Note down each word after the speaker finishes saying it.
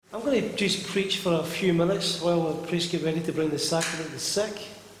I'm going to just preach for a few minutes while the priest get ready to bring the sacrament to the sick.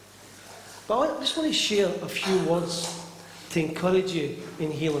 But I just want to share a few words to encourage you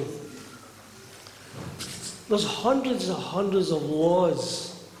in healing. There's hundreds and hundreds of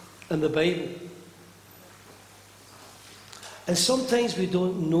laws in the Bible. And sometimes we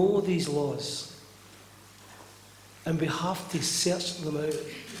don't know these laws. And we have to search them out.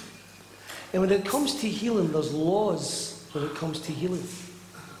 And when it comes to healing, there's laws when it comes to healing.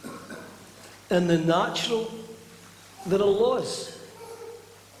 In the natural, there are laws.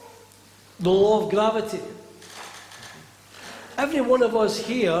 The law of gravity. Every one of us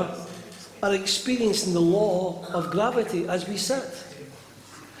here are experiencing the law of gravity as we sit.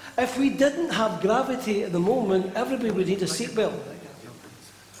 If we didn't have gravity at the moment, everybody would need a seatbelt.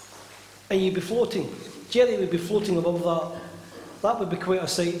 And you'd be floating. Jerry would be floating above that. That would be quite a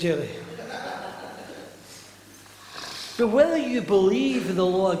sight, Jerry. But whether you believe in the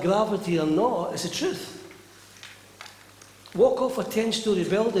law of gravity or not, it's the truth. Walk off a 10-story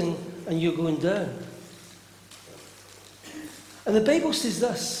building and you're going down. And the Bible says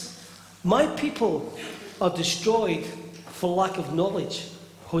this: my people are destroyed for lack of knowledge.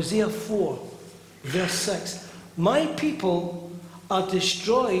 Hosea 4, verse 6. My people are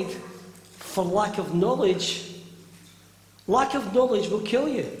destroyed for lack of knowledge. Lack of knowledge will kill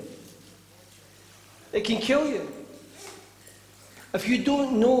you. It can kill you. If you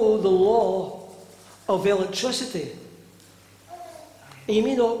don't know the law of electricity, and you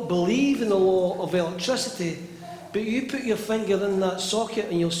may not believe in the law of electricity, but you put your finger in that socket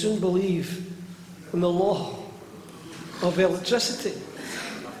and you'll soon believe in the law of electricity.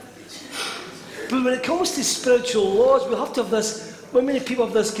 But when it comes to spiritual laws, we have to have this, well, many people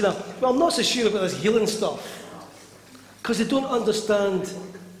have this kind of, well, I'm not so sure about this healing stuff, because they don't understand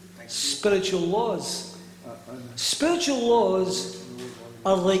spiritual laws. Spiritual laws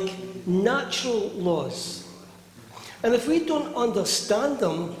are like natural laws. And if we don't understand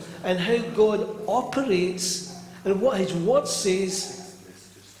them and how God operates and what His Word says,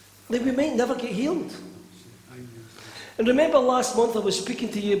 then we might never get healed. And remember last month I was speaking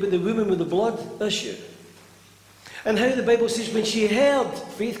to you about the woman with the blood issue. And how the Bible says when she heard,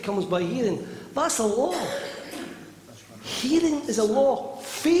 faith comes by hearing. That's a law. Hearing is a law.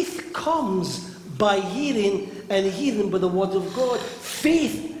 Faith comes by hearing, and hearing by the Word of God.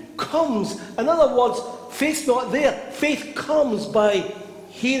 Faith comes. In other words, faith's not there. Faith comes by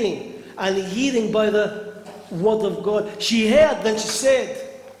hearing, and hearing by the Word of God. She heard, then she said,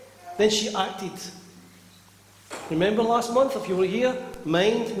 then she acted. Remember last month, if you were here?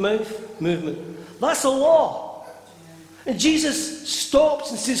 Mind, mouth, movement. That's a law. And Jesus stops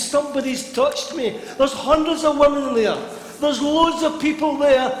and says, somebody's touched me. There's hundreds of women in there. There's loads of people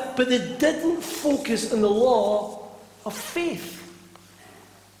there, but they didn't focus on the law of faith.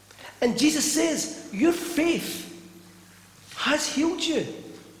 And Jesus says, your faith has healed you.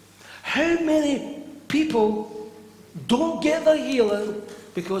 How many people don't get their healing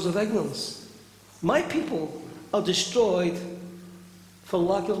because of ignorance? My people are destroyed for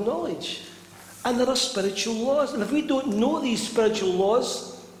lack of knowledge. And there are spiritual laws. And if we don't know these spiritual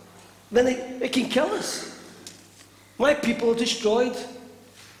laws, then it can kill us. My people are destroyed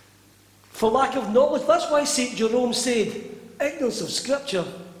for lack of knowledge. That's why St. Jerome said, ignorance of Scripture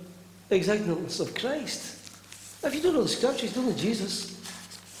is ignorance of Christ. If you don't know the Scriptures, you don't know Jesus.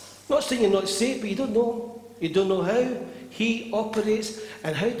 Not saying you're not saved, but you don't know. You don't know how He operates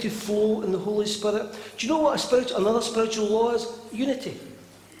and how to flow in the Holy Spirit. Do you know what another spiritual law is? Unity.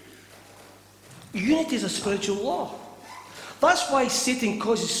 Unity is a spiritual law. That's why Satan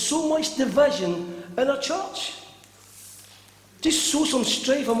causes so much division in our church. Just sow some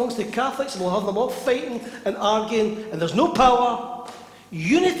strife amongst the Catholics and we'll have them all fighting and arguing and there's no power.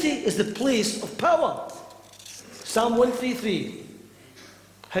 Unity is the place of power. Psalm 133.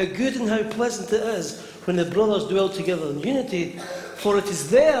 How good and how pleasant it is when the brothers dwell together in unity, for it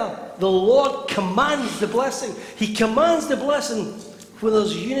is there the Lord commands the blessing. He commands the blessing when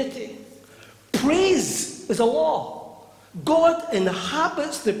there's unity. Praise is a law. God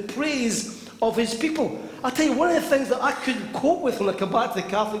inhabits the praise of His people. I tell you, one of the things that I couldn't cope with when I come back to the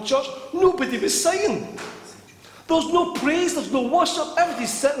Catholic Church, nobody was singing. There's no praise, there's no worship,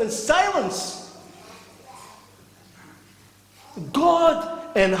 everybody's sitting in silence.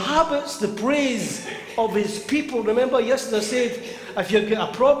 God inhabits the praise of His people. Remember yesterday I said, if you've got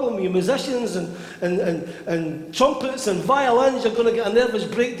a problem, you musicians and trumpets and violins, you're going to get a nervous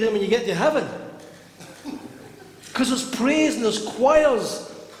breakdown when you get to heaven. Because there's praise and there's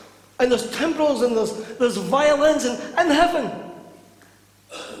choirs and there's timbrels and there's violins in heaven.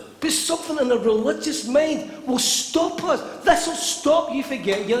 But something in a religious mind will stop us. This will stop you from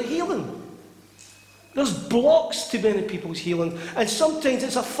getting your healing. There's blocks to many people's healing. And sometimes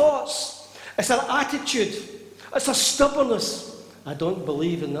it's our thoughts. It's our attitude. It's our stubbornness. I don't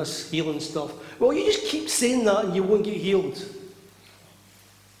believe in this healing stuff. Well, you just keep saying that and you won't get healed.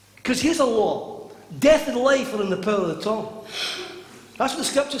 Because here's a law. Death and life are in the power of the tongue. That's what the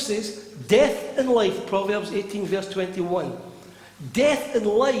scripture says. Death and life, Proverbs 18 verse 21. Death and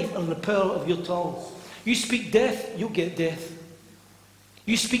life are in the power of your tongue. You speak death, you'll get death.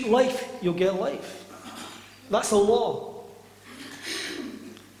 You speak life, you'll get life. That's a law.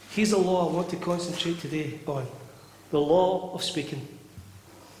 Here's a law I want to concentrate today on. The law of speaking.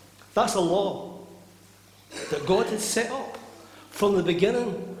 That's a law that God had set up from the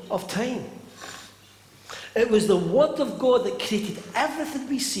beginning of time. It was the Word of God that created everything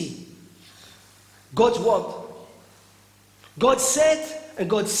we see. God's Word. God said, and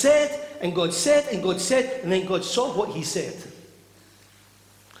God said, and God said, and God said, and then God saw what He said.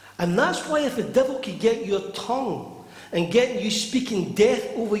 And that's why if the devil could get your tongue and get you speaking death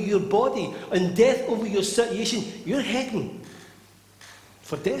over your body and death over your situation, you're heading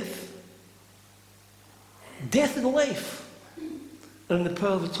for death. Death and life are in the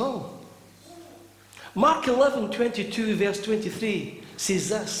power of the tongue. Mark 11:22 verse 23 says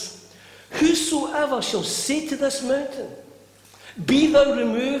this: Whosoever shall say to this mountain, Be thou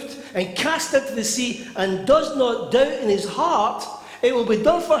removed and cast into the sea, and does not doubt in his heart, it will be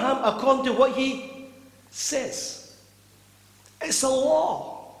done for him according to what he says. It's a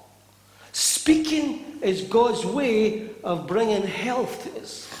law. Speaking is God's way of bringing health to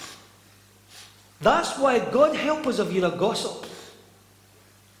us. That's why God help us if you're a gossip.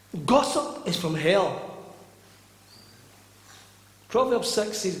 Gossip is from hell. Proverbs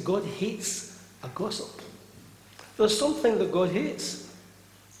 6 says God hates a gossip. There's something that God hates.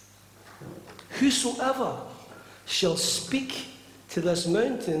 Whosoever shall speak to this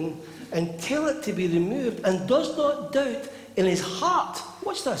mountain and tell it to be removed and does not doubt in his heart.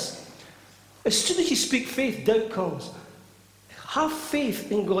 Watch this. As soon as you speak faith, doubt comes. Have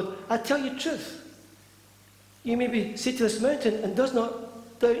faith in God. I tell you the truth. You maybe say to this mountain and does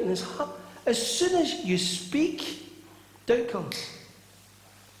not doubt in his heart. As soon as you speak, doubt comes.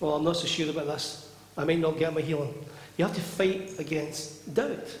 Well, I'm not so sure about this. I might not get my healing. You have to fight against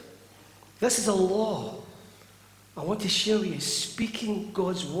doubt. This is a law. I want to share with you, speaking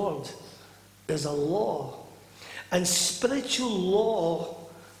God's word is a law. And spiritual law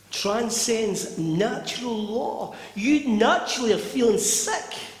transcends natural law. You naturally are feeling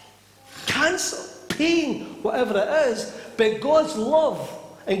sick, cancer, pain, whatever it is, but God's love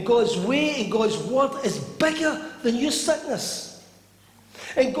and God's way and God's word is bigger than your sickness.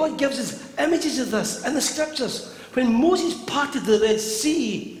 And God gives us images of this in the scriptures. When Moses parted the Red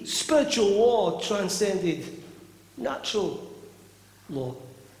Sea, spiritual law transcended natural law.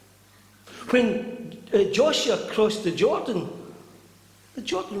 When Joshua crossed the Jordan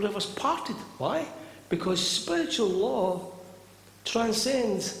River's parted. Why? Because spiritual law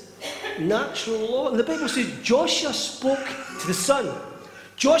transcends natural law. And the Bible says Joshua spoke to the sun.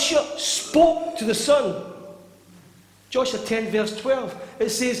 Joshua spoke to the sun. Joshua 10 verse 12. It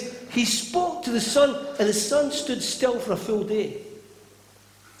says, he spoke to the sun and the sun stood still for a full day.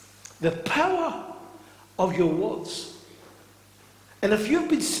 The power of your words. And if you've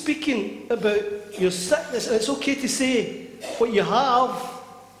been speaking about your sickness, and it's okay to say what you have,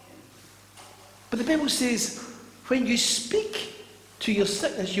 but the Bible says when you speak to your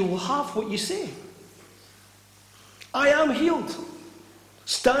sickness, you will have what you say. I am healed.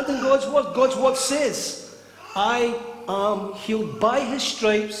 Stand in God's word. God's word says, I am healed. By his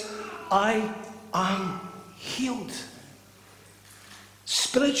stripes, I am healed.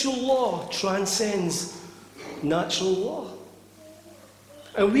 Spiritual law transcends natural law.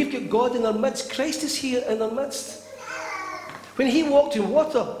 And we've got God in our midst. Christ is here in our midst. When he walked in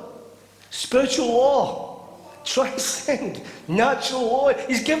water, spiritual law transcends natural law.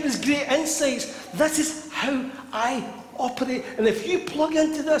 He's given us great insights. This is how I operate. And if you plug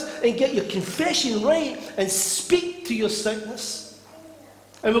into this and get your confession right and speak to your sickness,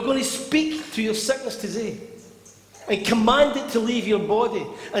 and we're going to speak to your sickness today, and command it to leave your body,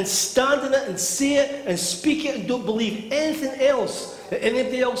 and stand in it and say it and speak it and don't believe anything else that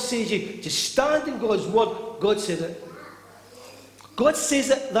anybody else says you. Just stand in God's word. God said it. God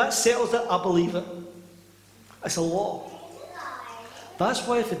says it, that settles it, I believe it. It's a law. That's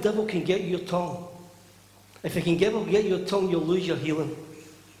why if the devil can get your tongue, if he can get your tongue, you'll lose your healing.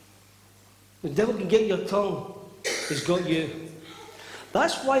 The devil can get your tongue, he's got you.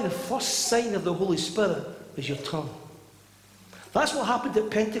 That's why the first sign of the Holy Spirit is your tongue. That's what happened at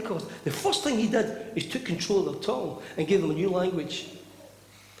Pentecost. The first thing he did is took control of their tongue and gave them a new language.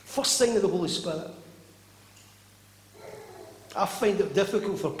 First sign of the Holy Spirit. I find it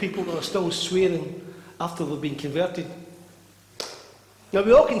difficult for people that are still swearing after they've been converted. Now,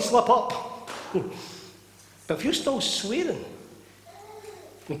 we all can slip up. But if you're still swearing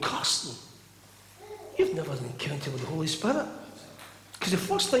and cursing, you've never had an encounter with the Holy Spirit. Because the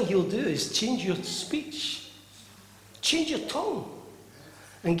first thing he'll do is change your speech, change your tongue,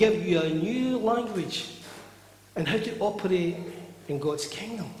 and give you a new language and how to operate in God's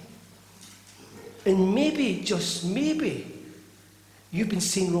kingdom. And maybe, just maybe, you've been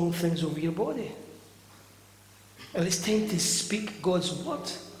saying wrong things over your body. And it's time to speak God's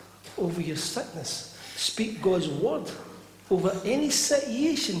word over your sickness. Speak God's word over any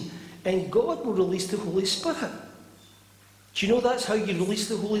situation, and God will release the Holy Spirit. Do you know that's how you release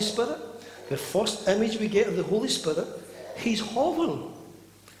the Holy Spirit? The first image we get of the Holy Spirit, he's hovering.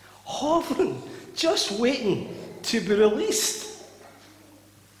 Hovering, just waiting to be released.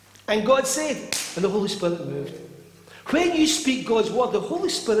 And God said, and the Holy Spirit moved. When you speak God's word, the Holy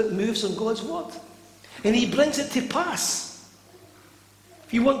Spirit moves on God's word. And he brings it to pass.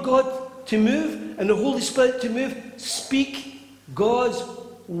 If you want God to move and the Holy Spirit to move, speak God's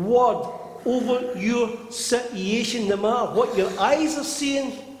word over your situation, no matter what your eyes are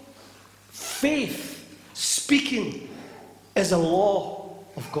seeing. Faith, speaking, is a law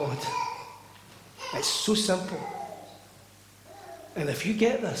of God. It's so simple. And if you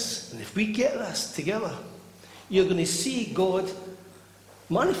get this, and if we get this together, you're going to see God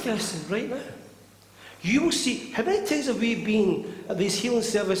manifesting right now. You will see, how many times have we been at these healing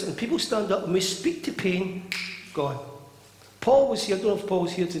services and people stand up and we speak to pain, gone. Paul was here, I don't know if Paul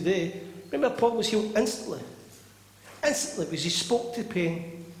was here today. Remember, Paul was healed instantly. Instantly, because he spoke to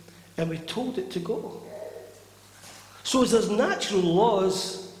pain and we told it to go. So as there's natural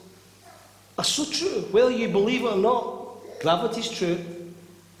laws are so true, whether you believe it or not, gravity's true.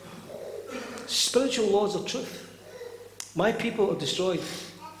 Spiritual laws are truth. My people are destroyed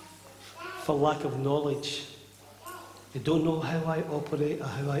for lack of knowledge. They don't know how I operate or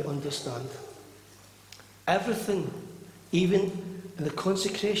how I understand. Everything, even in the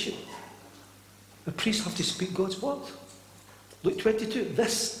consecration, the priests have to speak God's word. Luke 22,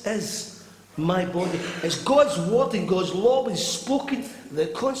 this is my body. It's God's word and God's law when spoken. The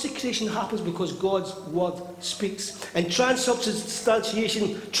consecration happens because God's word speaks. And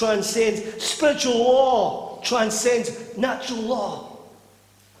transubstantiation transcends. Spiritual law transcends natural law.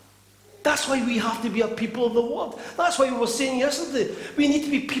 That's why we have to be a people of the word. That's why we were saying yesterday, we need to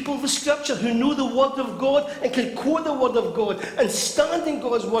be people of the scripture who know the word of God and can quote the word of God and stand in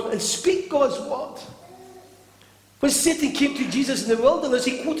God's word and speak God's word. When Satan came to Jesus in the wilderness,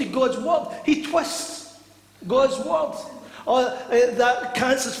 he quoted God's word. He twists God's word. That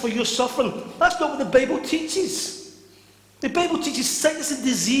cancer's for your suffering. That's not what the Bible teaches. The Bible teaches sickness and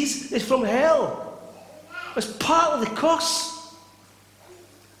disease is from hell. It's part of the curse.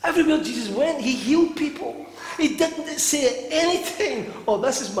 Everywhere Jesus went, he healed people. He didn't say anything, oh,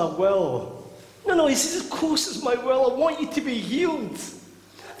 this is my will. No, he says, of course it's my will. I want you to be healed.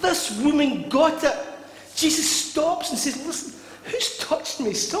 This woman got it. Jesus stops and says, listen, who's touched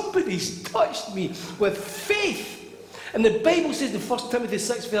me? Somebody's touched me with faith. And the Bible says in 1 Timothy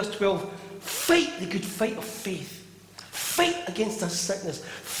 6, verse 12, fight the good fight of faith. Fight against this sickness.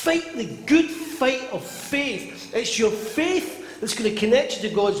 Fight the good fight of faith. It's your faith that's going to connect you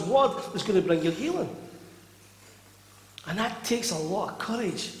to God's word that's going to bring you healing. And that takes a lot of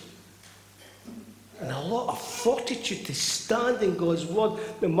courage and a lot of fortitude to stand in God's word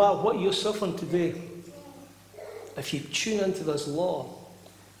no matter what you're suffering today. If you tune into this law.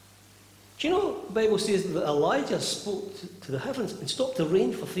 Do you know the Bible says that Elijah spoke to the heavens and stopped the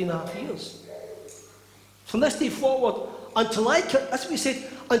rain for 3.5 years? From this day forward, until I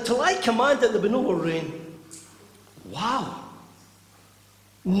command that there be no more rain. Wow.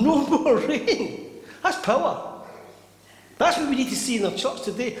 No more rain. That's power. That's what we need to see in our church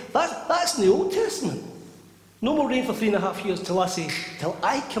today. That's in the Old Testament. No more rain for 3.5 years till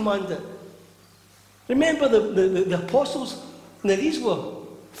I command it. Remember the apostles? Now these were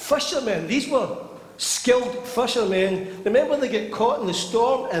fishermen. These were skilled fishermen. Remember they get caught in the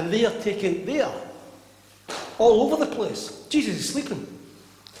storm and they are taken there. All over the place. Jesus is sleeping.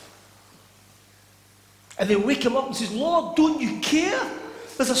 And they wake him up and says, Lord, don't you care?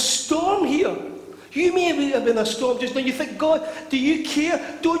 There's a storm here. You may have been in a storm just now. You think, God, do you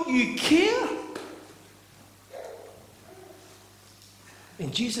care? Don't you care?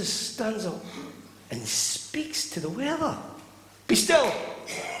 And Jesus stands up and speaks to the weather. Be still.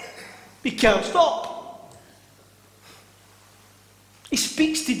 We can't stop. He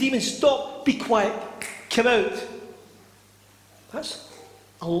speaks to demons, stop, be quiet, come out. That's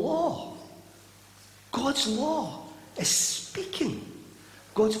a law. God's law is speaking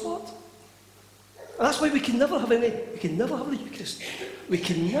God's word. And that's why we can never have the Eucharist. We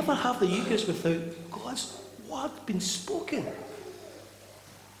can never have the Eucharist without God's word being spoken.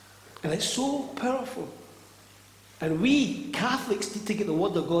 And it's so powerful. And we Catholics need to get the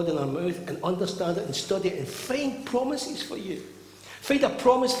word of God in our mouth and understand it and study it and find promises for you. Find a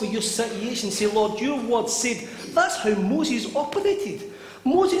promise for your situation. Say, Lord, your word said. That's how Moses operated.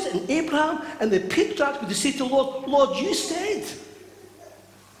 Moses and Abraham and the patriarchs would say to the Lord, Lord, you said.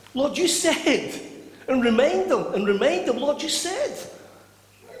 Lord, you said. And remind them, Lord, you said.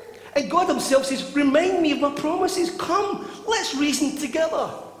 And God himself says, remind me of my promises. Come, let's reason together.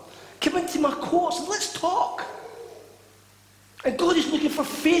 Come into my courts and let's talk. And God is looking for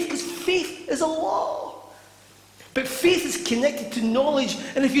faith, because faith is a law. But faith is connected to knowledge,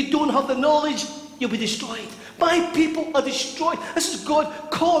 and if you don't have the knowledge, you'll be destroyed. My people are destroyed. This is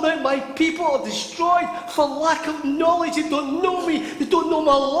God calling out, my people are destroyed for lack of knowledge. They don't know me. They don't know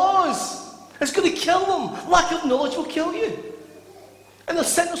my laws. It's going to kill them. Lack of knowledge will kill you. And the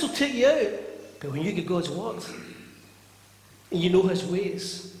sickness will take you out. But when you get God's word, and you know his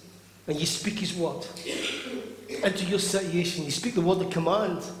ways, and you speak his word into your situation, you speak the word of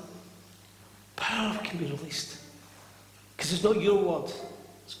command, power can be released. Because it's not your word,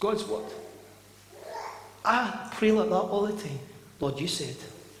 it's God's word. I pray like that all the time. Lord, you said.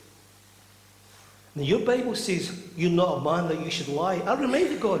 Now your Bible says you're not a man that you should lie. I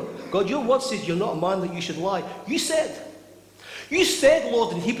reminded God, God, your word says you're not a man that you should lie. You said. You said,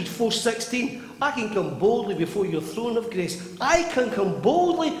 Lord, in Hebrews 4:16, I can come boldly before your throne of grace. I can come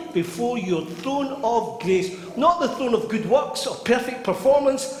boldly before your throne of grace. Not the throne of good works or perfect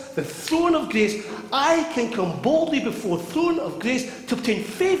performance, the throne of grace. I can come boldly before the throne of grace to obtain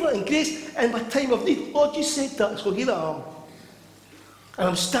favour and grace in my time of need. Lord, you said that, so here I am. And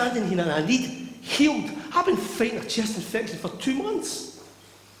I'm standing here and I need healed. I've been fighting a chest infection for 2 months.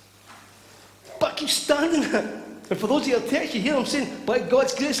 But I keep standing there. And for those of you who are texting, you hear I'm saying, by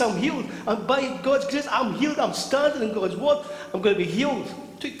God's grace I'm healed. And by God's grace I'm healed. I'm standing in God's word. I'm going to be healed.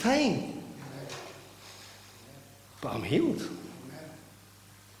 It took time. But I'm healed.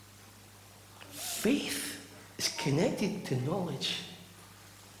 Faith is connected to knowledge.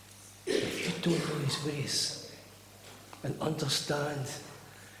 If you don't know his ways and understand,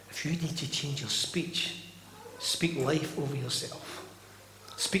 if you need to change your speech, speak life over yourself.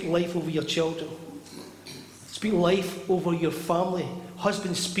 Speak life over your children. Speak life over your family.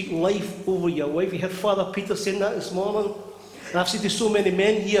 Husbands, speak life over your wife. You heard Father Peter saying that this morning. And I've said to so many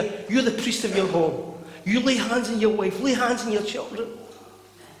men here, you're the priest of your home. You lay hands on your wife, lay hands on your children.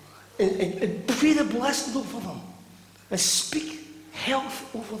 And pray the blessing over them. And speak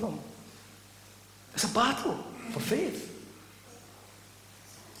health over them. It's a battle for faith.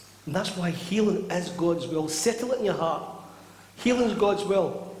 And that's why healing is God's will. Settle it in your heart. Healing is God's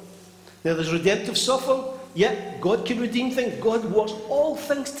will. Now there's redemptive suffering. Yeah, God can redeem things. God works all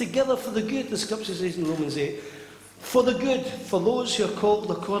things together for the good, the scripture says in Romans 8. For the good, for those who are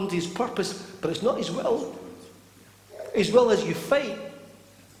called according to his purpose, but it's not his will. His will is you fight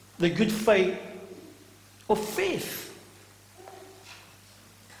the good fight of faith.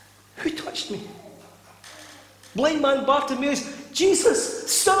 Who touched me? Blind man Bartimaeus, Jesus,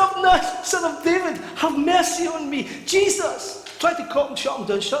 son of David, have mercy on me. Jesus, try to call him, shut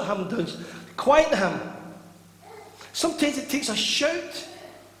him down, quiet him. Sometimes it takes a shout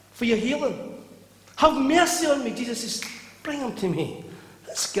for your healing. Have mercy on me. Jesus says, bring him to me.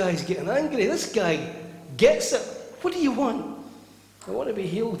 This guy's getting angry. This guy gets it. What do you want? I want to be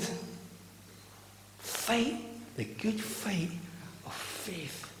healed. Fight the good fight of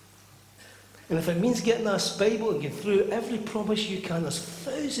faith. And if it means getting this Bible and get through every promise you can, there's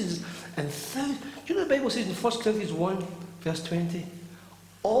thousands and thousands. Do you know the Bible says in 1 Corinthians 1, verse 20?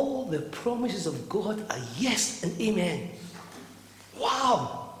 All the promises of God are yes and amen.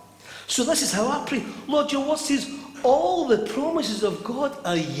 Wow. So this is how I pray. Lord, your word says all the promises of God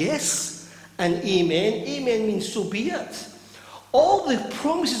are yes and amen. Amen means so be it. All the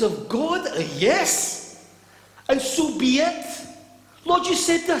promises of God are yes and so be it. Lord, you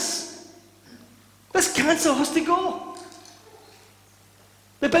said this. This cancer has to go.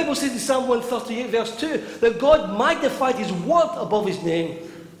 The Bible says in Psalm 138 verse 2 that God magnified his word above his name.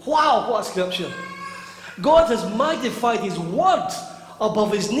 Wow, what a scripture. God has magnified his word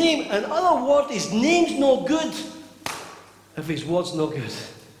above his name. In other words, his name's no good if his word's no good.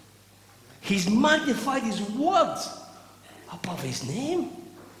 He's magnified his word above his name.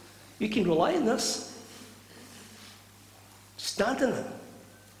 You can rely on this. Stand in it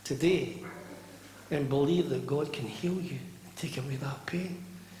today and believe that God can heal you and take away that pain.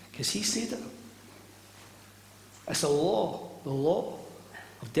 Because he said it. It's a law, the law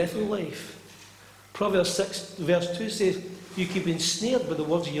of death and life. Proverbs 6 verse 2 says, you could be ensnared by the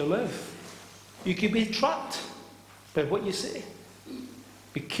words of your mouth. You could be trapped by what you say.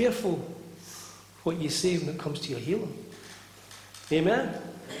 Be careful what you say when it comes to your healing. Amen?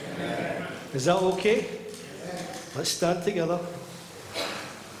 Amen. Is that okay? Amen. Let's stand together.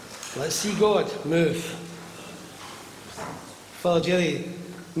 Let's see God move. Father Jerry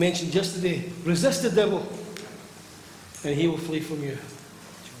mentioned yesterday, resist the devil and he will flee from you.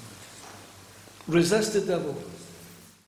 Resist the devil